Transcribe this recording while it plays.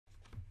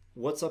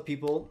What's up,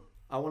 people?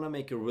 I want to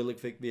make a really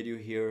quick video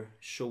here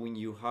showing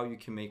you how you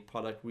can make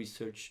product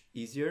research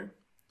easier.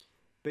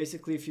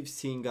 Basically, if you've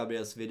seen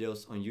Gabriel's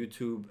videos on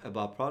YouTube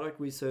about product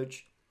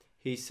research,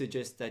 he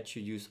suggests that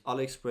you use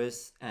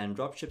AliExpress and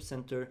Dropship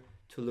Center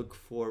to look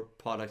for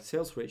product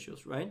sales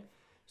ratios, right?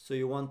 So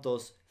you want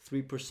those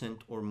 3%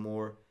 or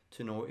more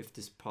to know if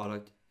this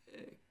product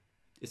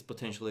is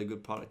potentially a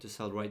good product to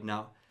sell right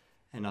now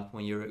and not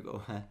 1 year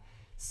ago.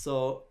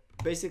 So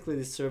basically,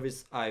 this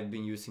service I've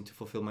been using to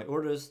fulfill my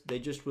orders, they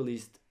just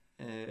released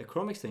a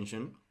Chrome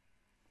extension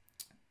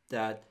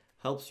that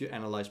helps you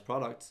analyze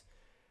products,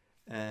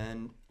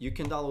 and you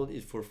can download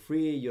it for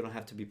free. You don't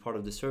have to be part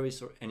of the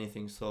service or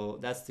anything. So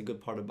that's the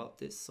good part about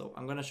this. So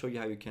I'm gonna show you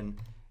how you can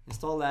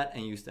install that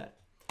and use that.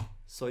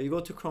 So you go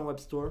to Chrome Web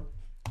Store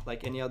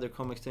like any other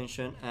Chrome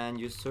extension and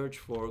you search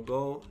for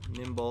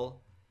gonimble.net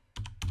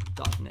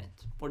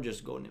or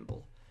just Go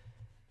Nimble.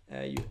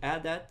 You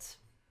add that,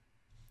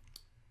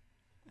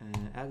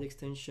 add the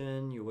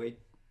extension, you wait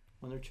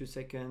 1 or 2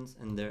 seconds,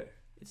 and there,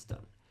 it's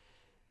done.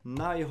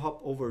 Now you hop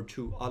over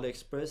to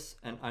AliExpress,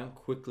 and I'm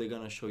quickly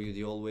gonna show you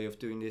the old way of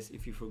doing this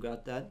if you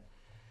forgot that.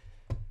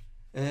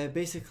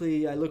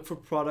 Basically, I look for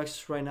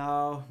products right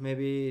now.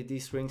 Maybe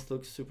these rings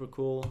look super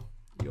cool.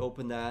 You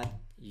open that,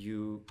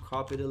 you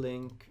copy the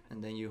link,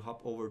 and then you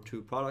hop over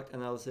to product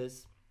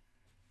analysis,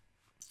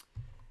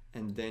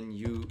 and then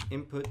you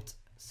input,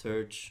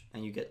 search,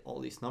 and you get all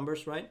these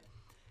numbers, right?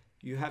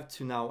 You have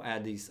to now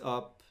add these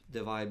up,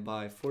 divide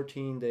by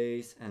 14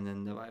 days, and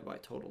then divide by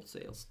total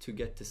sales to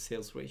get the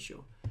sales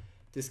ratio.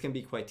 This can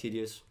be quite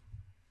tedious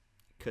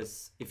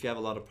because if you have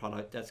a lot of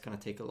product, that's gonna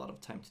take a lot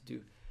of time to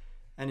do,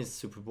 and it's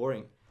super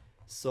boring.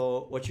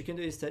 So what you can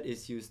do instead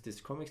is use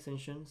this Chrome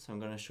extension. So I'm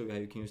gonna show you how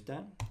you can use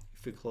that.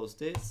 If we close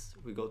this,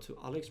 we go to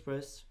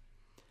AliExpress.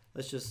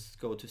 Let's just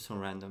go to some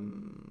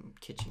random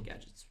kitchen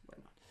gadgets, why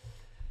not?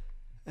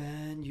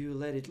 And you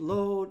let it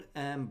load,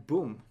 and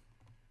boom,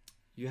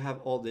 you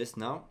have all this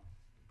now.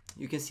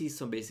 You can see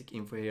some basic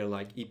info here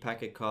like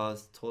e-packet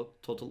cost,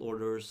 total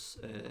orders,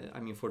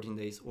 14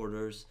 days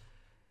orders,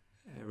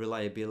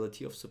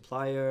 reliability of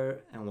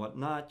supplier and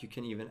whatnot. You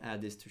can even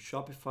add this to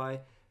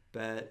Shopify,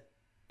 but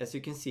as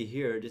you can see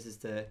here, this is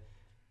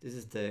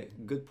the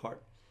good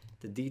part,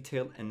 the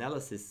detailed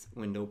analysis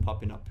window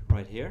popping up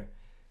right here.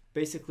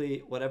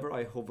 Basically, whatever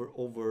I hover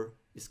over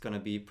is gonna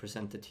be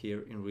presented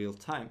here in real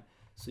time.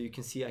 So you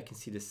can see, I can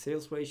see the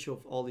sales ratio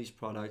of all these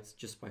products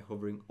just by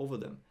hovering over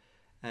them.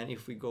 And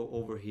if we go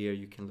over here,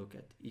 you can look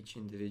at each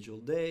individual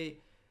day.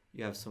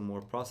 You have some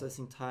more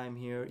processing time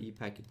here,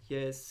 e-packet,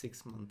 yes,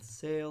 6 month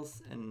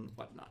sales and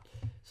whatnot.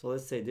 So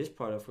let's say this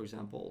product, for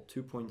example,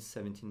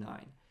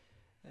 2.79.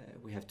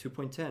 We have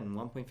 2.10,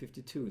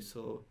 1.52.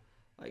 So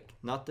like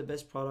not the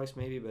best products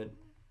maybe, but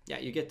yeah,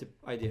 you get the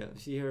idea.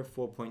 See here,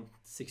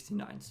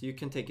 4.69. So you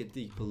can take a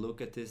deeper look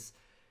at this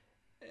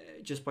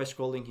just by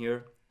scrolling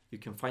here. You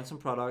can find some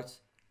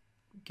products,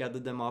 gather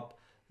them up,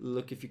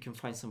 look if you can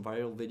find some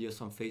viral videos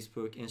on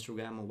Facebook,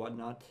 Instagram, or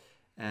whatnot,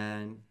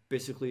 and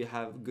basically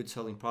have good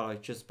selling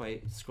product just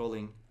by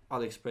scrolling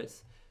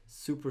AliExpress.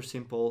 Super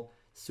simple,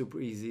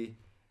 super easy.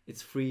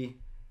 It's free.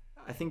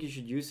 I think you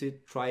should use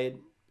it, try it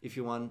if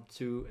you want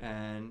to,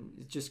 and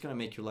it's just gonna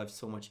make your life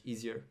so much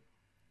easier.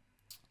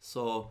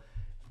 So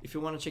if you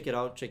want to check it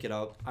out, check it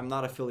out. I'm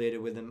not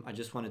affiliated with them. I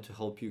just wanted to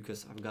help you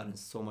because I've gotten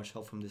so much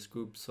help from this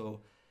group.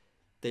 So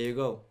there you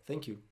go. Thank you.